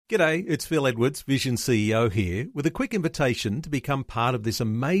G'day, it's Phil Edwards, Vision CEO here, with a quick invitation to become part of this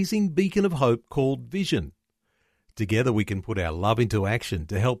amazing beacon of hope called Vision. Together we can put our love into action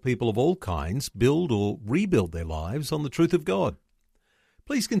to help people of all kinds build or rebuild their lives on the truth of God.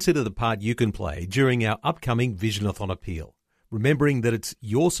 Please consider the part you can play during our upcoming Visionathon appeal, remembering that it's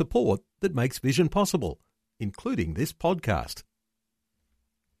your support that makes Vision possible, including this podcast.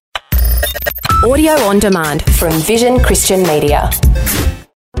 Audio on demand from Vision Christian Media.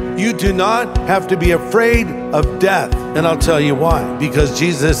 You do not have to be afraid of death. And I'll tell you why. Because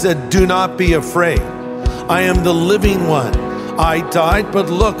Jesus said, do not be afraid. I am the living one. I died, but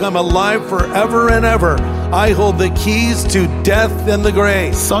look, I'm alive forever and ever. I hold the keys to death and the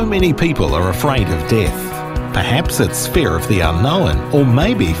grave. So many people are afraid of death. Perhaps it's fear of the unknown, or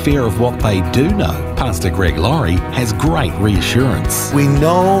maybe fear of what they do know. Pastor Greg Laurie has great reassurance. We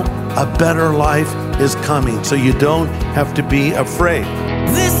know a better life is coming, so you don't have to be afraid.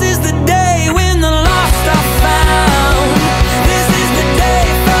 This is the day when the lost are found. This is the day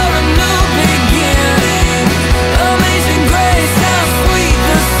for a new beginning. Amazing grace, how sweet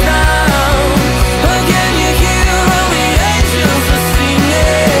the sound. Again you hear all the angels are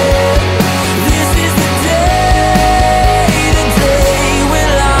singing. This is the day when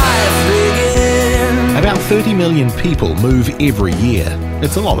life begins. About 30 million people move every year.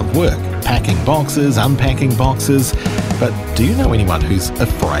 It's a lot of work, packing boxes, unpacking boxes. But do you know anyone who's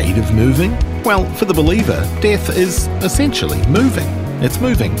afraid of moving? Well, for the believer, death is essentially moving. It's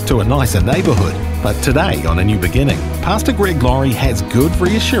moving to a nicer neighbourhood. But today on A New Beginning, Pastor Greg Laurie has good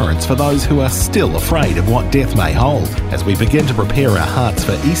reassurance for those who are still afraid of what death may hold. As we begin to prepare our hearts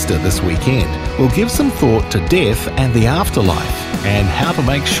for Easter this weekend, we'll give some thought to death and the afterlife and how to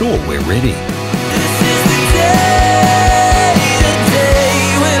make sure we're ready. This is the day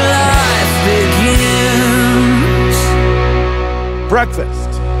when life begins. Breakfast.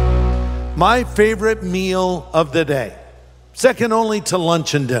 My favorite meal of the day. Second only to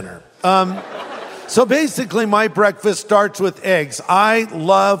lunch and dinner. So basically my breakfast starts with eggs. I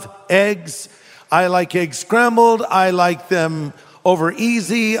love eggs. I like eggs scrambled. I like them over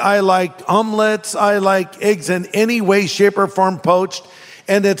easy. I like omelets. I like eggs in any way, shape, or form poached.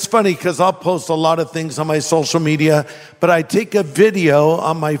 And it's funny because I'll post a lot of things on my social media, but I take a video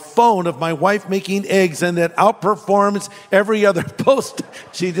on my phone of my wife making eggs and it outperforms every other post.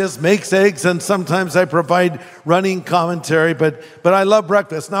 She just makes eggs and sometimes I provide running commentary, but I love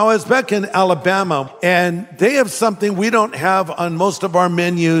breakfast. Now I was back in Alabama and they have something we don't have on most of our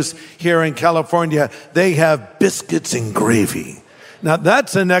menus here in California. They have biscuits and gravy. Now,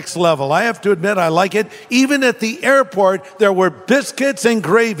 that's the next level. I have to admit, I like it. Even at the airport, there were biscuits and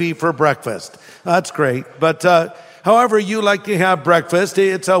gravy for breakfast. That's great. But however you like to have breakfast,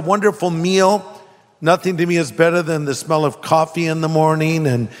 it's a wonderful meal. Nothing to me is better than the smell of coffee in the morning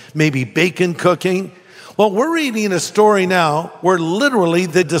and maybe bacon cooking. Well, we're reading a story now where literally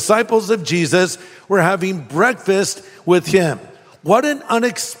the disciples of Jesus were having breakfast with him. What an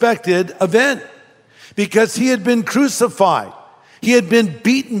unexpected event, because he had been crucified. He had been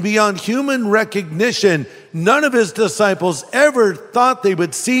beaten beyond human recognition. None of his disciples ever thought they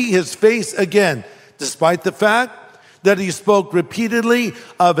would see his face again, despite the fact that he spoke repeatedly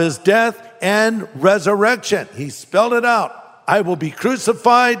of his death and resurrection. He spelled it out. I will be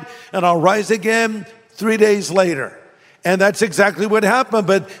crucified and I'll rise again 3 days later. And that's exactly what happened,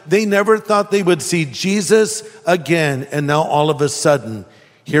 but they never thought they would see Jesus again. And now all of a sudden,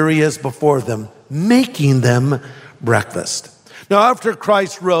 here he is before them, making them breakfast. Now, after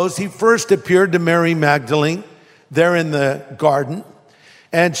Christ rose, he first appeared to Mary Magdalene there in the garden,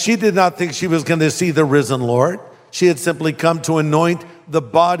 and she did not think she was going to see the risen Lord. She had simply come to anoint the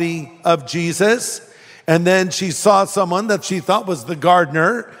body of Jesus, and then she saw someone that she thought was the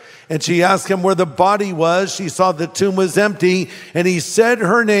gardener, and she asked him where the body was. She saw the tomb was empty, and he said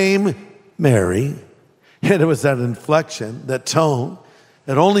her name, Mary, and it was that inflection, that tone,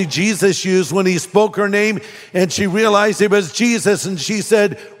 that only Jesus used when he spoke her name, and she realized it was Jesus, and she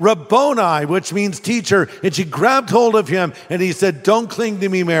said, Rabboni, which means teacher, and she grabbed hold of him, and he said, don't cling to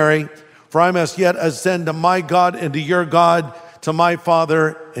me, Mary, for I must yet ascend to my God and to your God, to my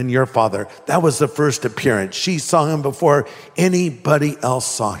Father and your Father. That was the first appearance. She saw him before anybody else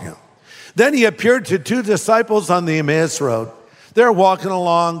saw him. Then he appeared to two disciples on the Emmaus Road. They're walking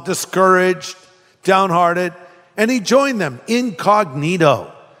along, discouraged, downhearted, and he joined them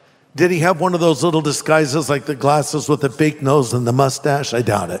incognito. Did he have one of those little disguises like the glasses with the fake nose and the mustache? I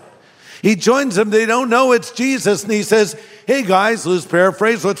doubt it. He joins them. They don't know it's Jesus. And he says, hey guys, loose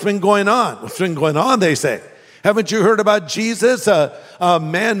paraphrase, what's been going on? What's been going on, they say. Haven't you heard about Jesus, a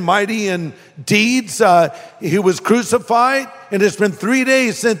man mighty in deeds? He was crucified, and it's been 3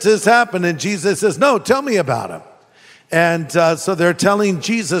 days since this happened. And Jesus says, no, tell me about him. And so they're telling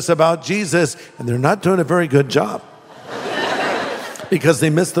Jesus about Jesus, and they're not doing a very good job because they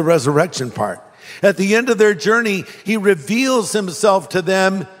missed the resurrection part. At the end of their journey, he reveals himself to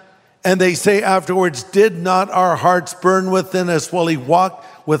them, and they say afterwards, did not our hearts burn within us while he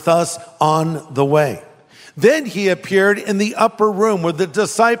walked with us on the way? Then he appeared in the upper room where the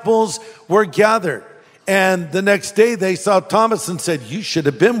disciples were gathered. And the next day they saw Thomas and said, you should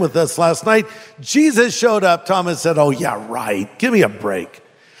have been with us last night. Jesus showed up. Thomas said, oh yeah, right. Give me a break.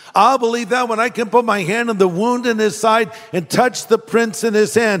 I'll believe that when I can put my hand on the wound in his side and touch the prints in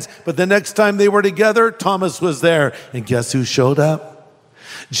his hands. But the next time they were together, Thomas was there. And guess who showed up?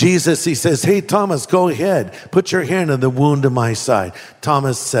 Jesus, he says, hey, Thomas, go ahead. Put your hand on the wound in my side.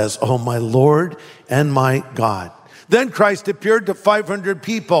 Thomas says, oh, my Lord and my God. Then Christ appeared to 500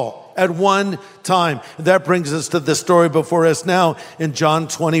 people at one time. That brings us to the story before us now in John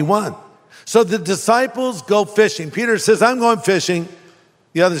 21. So the disciples go fishing. Peter says, I'm going fishing.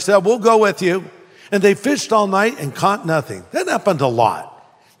 The others said, we'll go with you. And they fished all night and caught nothing. That happened a lot.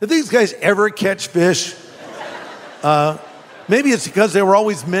 Did these guys ever catch fish? Maybe it's because they were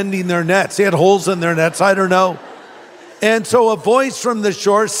always mending their nets. They had holes in their nets. I don't know. And so a voice from the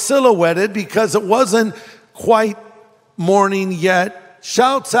shore, silhouetted because it wasn't quite morning yet,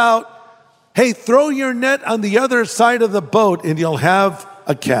 shouts out, hey, throw your net on the other side of the boat and you'll have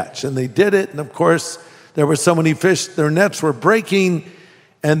a catch. And they did it. And of course, there were so many fish, their nets were breaking.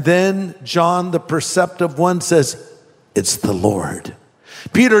 And then John, the perceptive one, says, it's the Lord.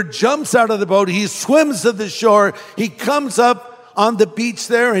 Peter jumps out of the boat. He swims to the shore. He comes up on the beach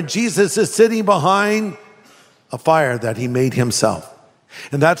there, and Jesus is sitting behind a fire that he made himself.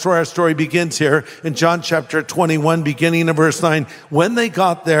 And that's where our story begins here in John chapter 21, beginning in verse 9. When they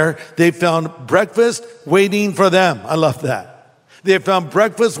got there, they found breakfast waiting for them. I love that. They found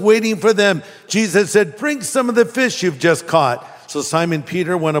breakfast waiting for them. Jesus said, bring some of the fish you've just caught. So Simon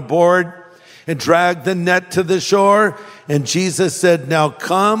Peter went aboard and dragged the net to the shore. And Jesus said, now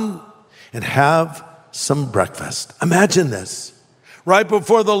come and have some breakfast. Imagine this. Right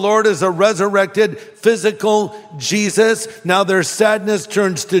before the Lord is a resurrected physical Jesus. Now their sadness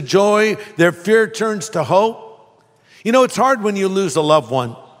turns to joy. Their fear turns to hope. You know, it's hard when you lose a loved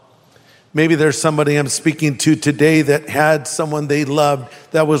one. Maybe there's somebody I'm speaking to today that had someone they loved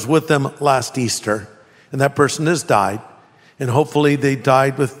that was with them last Easter. And that person has died. And hopefully they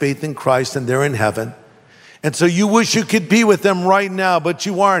died with faith in Christ and they're in heaven. And so you wish you could be with them right now, but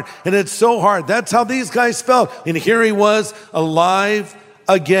you aren't. And it's so hard. That's how these guys felt. And here he was, alive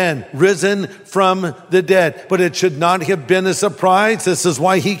again, risen from the dead. But it should not have been a surprise. This is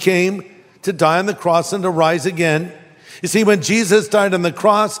why he came, to die on the cross and to rise again. You see, when Jesus died on the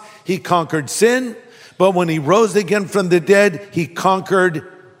cross, he conquered sin. But when he rose again from the dead, he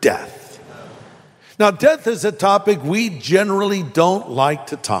conquered death. Now, death is a topic we generally don't like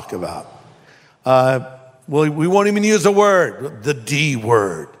to talk about. Well, we won't even use a word, the D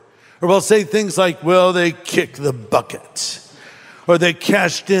word. Or we'll say things like, well, they kicked the bucket. Or they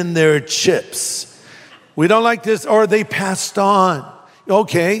cashed in their chips. We don't like this. Or they passed on.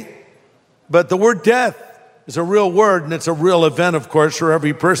 Okay. But the word death is a real word, and it's a real event, of course, for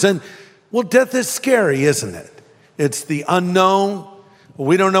every person. Well, death is scary, isn't it? It's the unknown.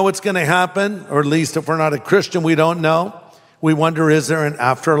 We don't know what's going to happen, or at least if we're not a Christian, we don't know. We wonder, is there an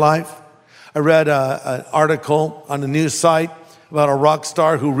afterlife? I read an article on a news site about a rock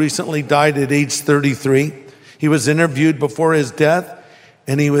star who recently died at age 33. He was interviewed before his death,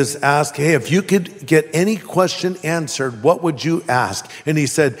 and he was asked, hey, if you could get any question answered, what would you ask? And he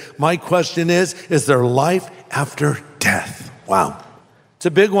said, my question is there life after death? Wow. It's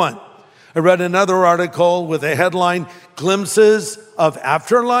a big one. I read another article with a headline, Glimpses of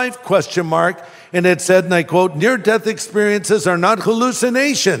Afterlife, ? And it said, and I quote, near-death experiences are not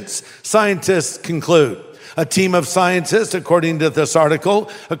hallucinations, scientists conclude. A team of scientists, according to this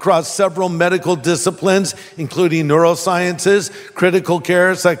article, across several medical disciplines, including neurosciences, critical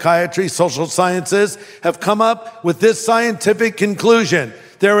care, psychiatry, social sciences, have come up with this scientific conclusion.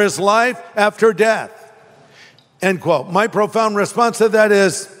 There is life after death. End quote. My profound response to that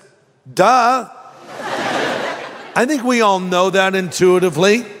is, duh. I think we all know that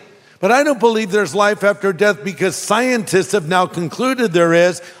intuitively, but I don't believe there's life after death because scientists have now concluded there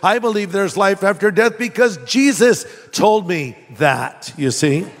is. I believe there's life after death because Jesus told me that, you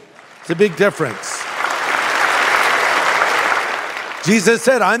see. It's a big difference. Jesus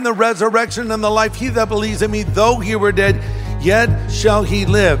said, I'm the resurrection and the life. He that believes in me, though he were dead, yet shall he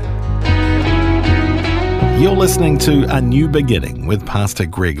live. You're listening to A New Beginning with Pastor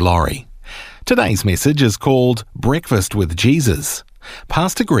Greg Laurie. Today's message is called Breakfast with Jesus.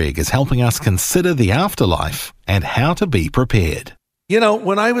 Pastor Greg is helping us consider the afterlife and how to be prepared. You know,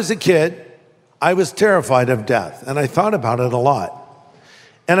 when I was a kid, I was terrified of death, and I thought about it a lot.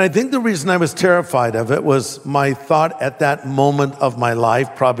 And I think the reason I was terrified of it was my thought at that moment of my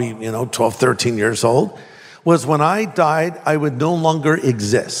life, probably, 12, 13 years old, was when I died, I would no longer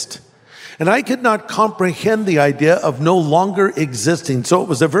exist. And I could not comprehend the idea of no longer existing. So it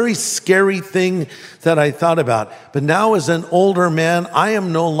was a very scary thing that I thought about. But now as an older man, I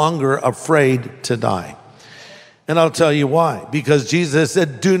am no longer afraid to die. And I'll tell you why. Because Jesus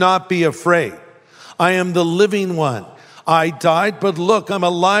said, do not be afraid. I am the living one. I died, but look, I'm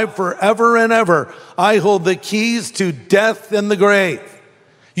alive forever and ever. I hold the keys to death and the grave.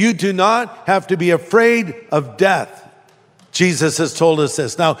 You do not have to be afraid of death. Jesus has told us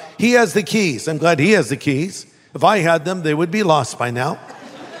this. Now, he has the keys. I'm glad he has the keys. If I had them, they would be lost by now.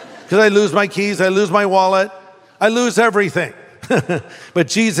 Because I lose my keys, I lose my wallet, I lose everything. But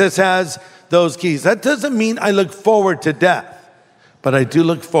Jesus has those keys. That doesn't mean I look forward to death, but I do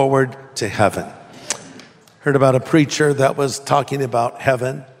look forward to heaven. Heard about a preacher that was talking about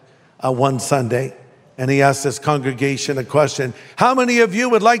heaven one Sunday, and he asked his congregation a question. How many of you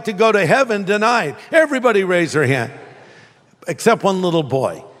would like to go to heaven tonight? Everybody raised their hand. Except one little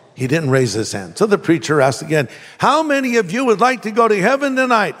boy. He didn't raise his hand. So the preacher asked again, how many of you would like to go to heaven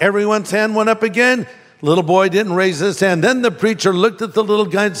tonight? Everyone's hand went up again. Little boy didn't raise his hand. Then the preacher looked at the little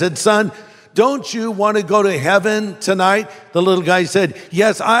guy and said, son, don't you want to go to heaven tonight? The little guy said,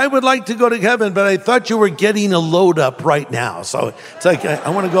 yes, I would like to go to heaven, but I thought you were getting a load up right now. So it's like,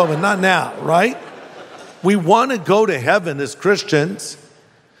 I want to go, but not now, right? We want to go to heaven as Christians.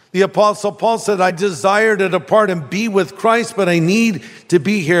 The Apostle Paul said, I desire to depart and be with Christ, but I need to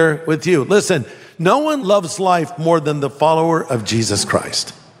be here with you. Listen, no one loves life more than the follower of Jesus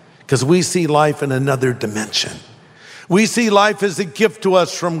Christ, because we see life in another dimension. We see life as a gift to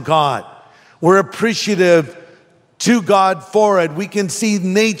us from God. We're appreciative to God for it. We can see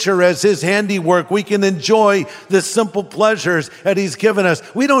nature as his handiwork. We can enjoy the simple pleasures that he's given us.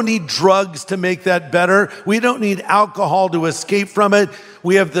 We don't need drugs to make that better. We don't need alcohol to escape from it.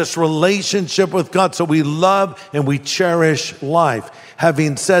 We have this relationship with God, so we love and we cherish life.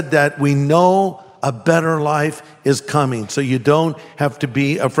 Having said that, we know a better life is coming, so you don't have to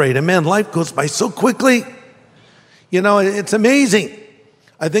be afraid. And man, life goes by so quickly. It's amazing.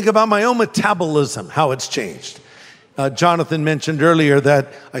 I think about my own metabolism, how it's changed. Jonathan mentioned earlier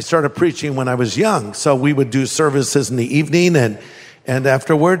that I started preaching when I was young. So we would do services in the evening, and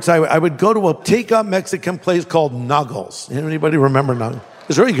afterwards I would go to a takeout Mexican place called Nuggles. Anybody remember Nuggles?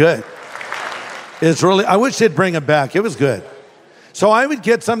 It's really good. I wish they'd bring it back. It was good. So I would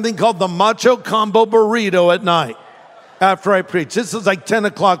get something called the Macho Combo Burrito at night after I preached. This is like 10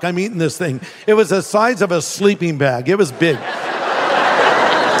 o'clock. I'm eating this thing. It was the size of a sleeping bag. It was big.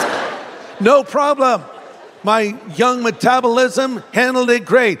 No problem. My young metabolism handled it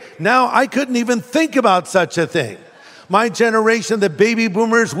great. Now I couldn't even think about such a thing. My generation, the baby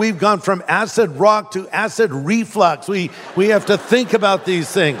boomers, we've gone from acid rock to acid reflux. We have to think about these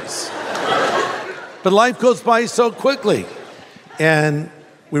things. But life goes by so quickly. And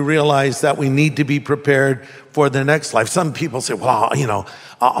we realize that we need to be prepared for the next life. Some people say, well,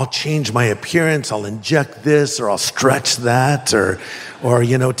 I'll change my appearance. I'll inject this, or I'll stretch that, or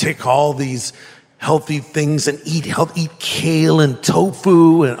take all these healthy things and eat kale and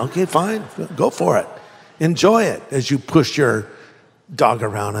tofu. And okay, fine, go for it. Enjoy it as you push your dog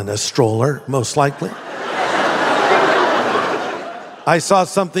around in a stroller, most likely. I saw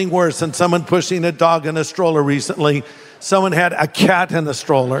something worse than someone pushing a dog in a stroller recently. Someone had a cat in a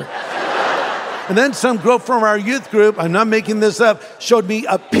stroller. And then some girl from our youth group, I'm not making this up, showed me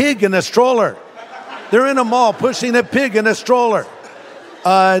a pig in a stroller. They're in a mall pushing a pig in a stroller.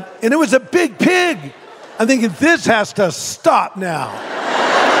 And it was a big pig. I'm thinking, this has to stop now.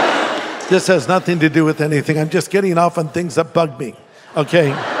 This has nothing to do with anything. I'm just getting off on things that bug me. Okay.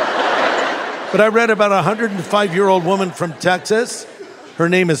 But I read about a 105-year-old woman from Texas. Her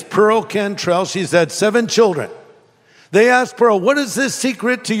name is Pearl Cantrell. She's had 7 children. They asked Pearl, what is the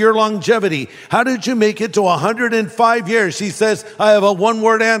secret to your longevity? How did you make it to 105 years? She says, I have a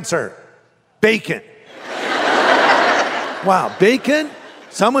one-word answer. Bacon. Wow, bacon?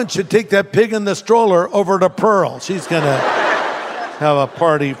 Someone should take that pig in the stroller over to Pearl. She's going to have a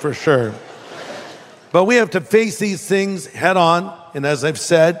party for sure. But we have to face these things head on. And as I've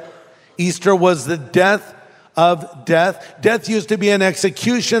said, Easter was the death of death. Death used to be an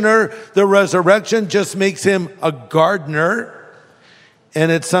executioner. The resurrection just makes him a gardener.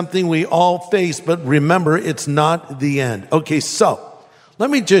 and it's something we all face, but remember, it's not the end. Okay, so let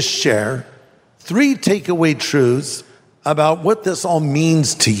me just share 3 takeaway truths about what this all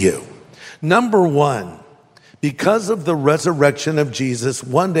means to you. Number 1, because of the resurrection of Jesus,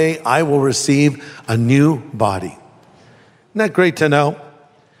 one day I will receive a new body. Isn't that great to know?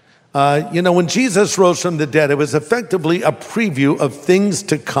 When Jesus rose from the dead, it was effectively a preview of things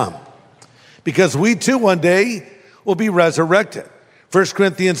to come, because we too one day will be resurrected. 1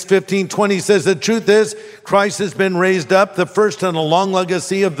 Corinthians 15:20 says, the truth is, Christ has been raised up, the first in a long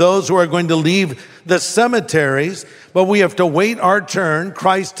legacy of those who are going to leave the cemeteries, but we have to wait our turn.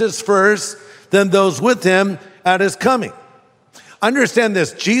 Christ is first, then those with him at his coming. Understand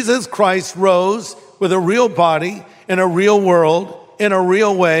this, Jesus Christ rose with a real body in a real world, in a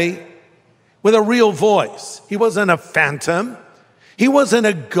real way, with a real voice. He wasn't a phantom. He wasn't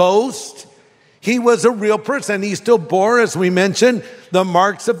a ghost. He was a real person. He still bore, as we mentioned, the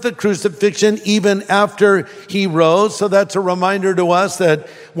marks of the crucifixion even after he rose. So that's a reminder to us that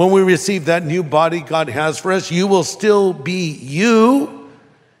when we receive that new body God has for us, you will still be you.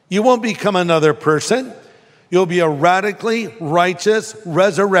 You won't become another person. You'll be a radically righteous,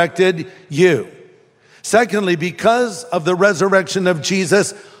 resurrected you. Secondly, because of the resurrection of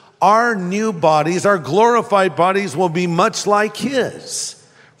Jesus, our new bodies, our glorified bodies, will be much like his.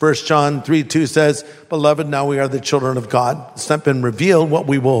 1 John 3:2 says, beloved, now we are the children of God. It's not been revealed what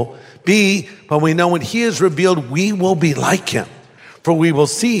we will be, but we know when he is revealed, we will be like him. For we will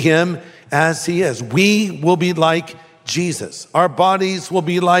see him as he is. We will be like Jesus. Our bodies will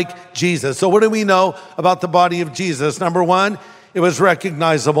be like Jesus. So what do we know about the body of Jesus? Number 1, it was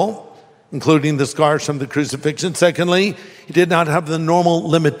recognizable, including the scars from the crucifixion. Secondly, he did not have the normal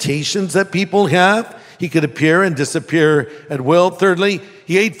limitations that people have. He could appear and disappear at will. Thirdly,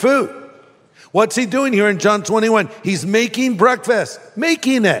 he ate food. What's he doing here in John 21? He's making breakfast,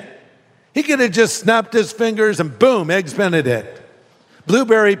 making it. He could have just snapped his fingers and boom, Eggs Benedict.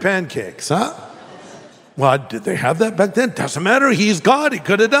 Blueberry pancakes, huh? Well, did they have that back then? Doesn't matter. He's God. He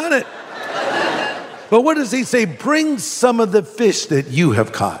could have done it. But what does he say? Bring some of the fish that you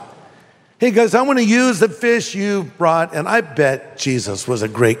have caught. Hey guys, I want to use the fish you brought, and I bet Jesus was a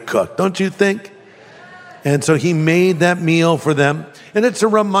great cook, don't you think? And so he made that meal for them. And it's a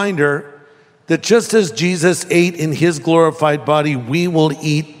reminder that just as Jesus ate in his glorified body, we will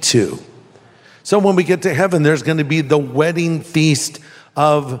eat too. So when we get to heaven, there's going to be the wedding feast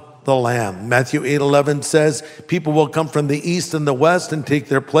of the Lamb. Matthew 8:11 says, people will come from the east and the west and take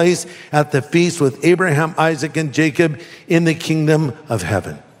their place at the feast with Abraham, Isaac, and Jacob in the kingdom of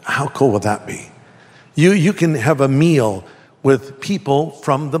heaven. How cool would that be? You can have a meal with people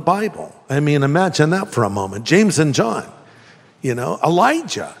from the Bible. I mean, imagine that for a moment. James and John,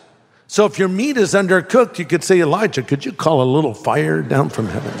 Elijah. So if your meat is undercooked, you could say, Elijah, could you call a little fire down from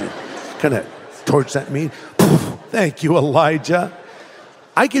heaven to kind of torch that meat? Thank you, Elijah.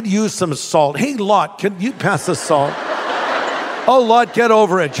 I could use some salt. Hey, Lot, can you pass the salt? Oh, Lot, get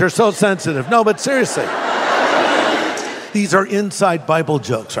over it. You're so sensitive. No, but seriously. These are inside Bible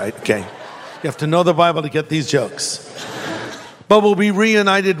jokes, right? Okay. You have to know the Bible to get these jokes. But we'll be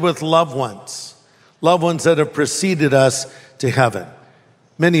reunited with loved ones that have preceded us to heaven.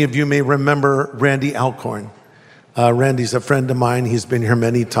 Many of you may remember Randy Alcorn. Randy's a friend of mine. He's been here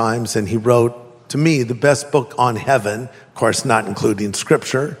many times, and he wrote, to me, the best book on heaven, of course, not including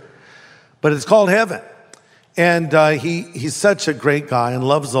scripture, but it's called Heaven. And he's such a great guy and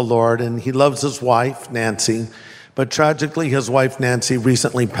loves the Lord, and he loves his wife, Nancy. But tragically, his wife, Nancy,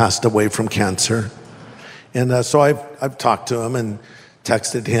 recently passed away from cancer. And so I've talked to him and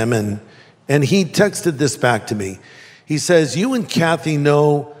texted him, and he texted this back to me. He says, you and Kathy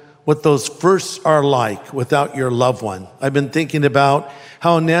know what those firsts are like without your loved one. I've been thinking about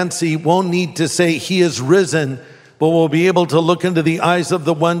how Nancy won't need to say he is risen, but will be able to look into the eyes of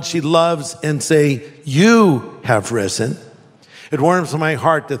the one she loves and say, you have risen. It warms my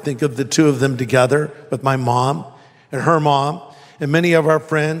heart to think of the two of them together with my mom and her mom and many of our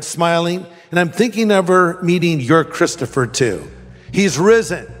friends smiling. And I'm thinking of her meeting your Christopher too. He's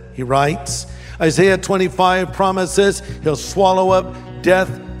risen, he writes. Isaiah 25 promises he'll swallow up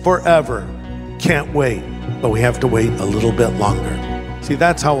death forever. Can't wait, but we have to wait a little bit longer. See,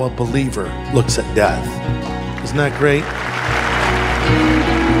 that's how a believer looks at death. Isn't that great?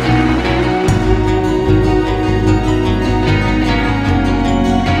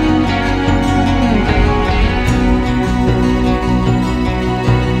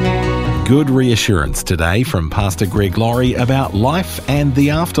 Good reassurance today from Pastor Greg Laurie about life and the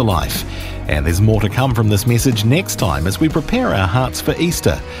afterlife. And there's more to come from this message next time as we prepare our hearts for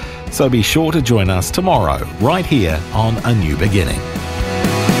Easter. So be sure to join us tomorrow, right here on A New Beginning.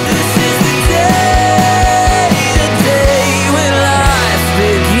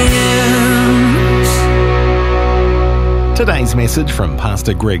 Today's message from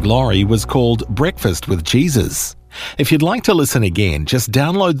Pastor Greg Laurie was called Breakfast with Jesus. If you'd like to listen again, just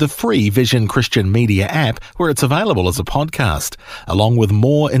download the free Vision Christian Media app where it's available as a podcast, along with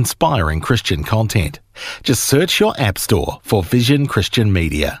more inspiring Christian content. Just search your app store for Vision Christian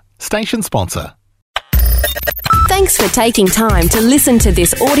Media. Station sponsor. Thanks for taking time to listen to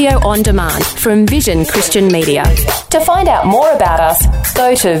this audio on demand from Vision Christian Media. To find out more about us,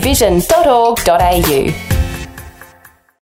 go to vision.org.au.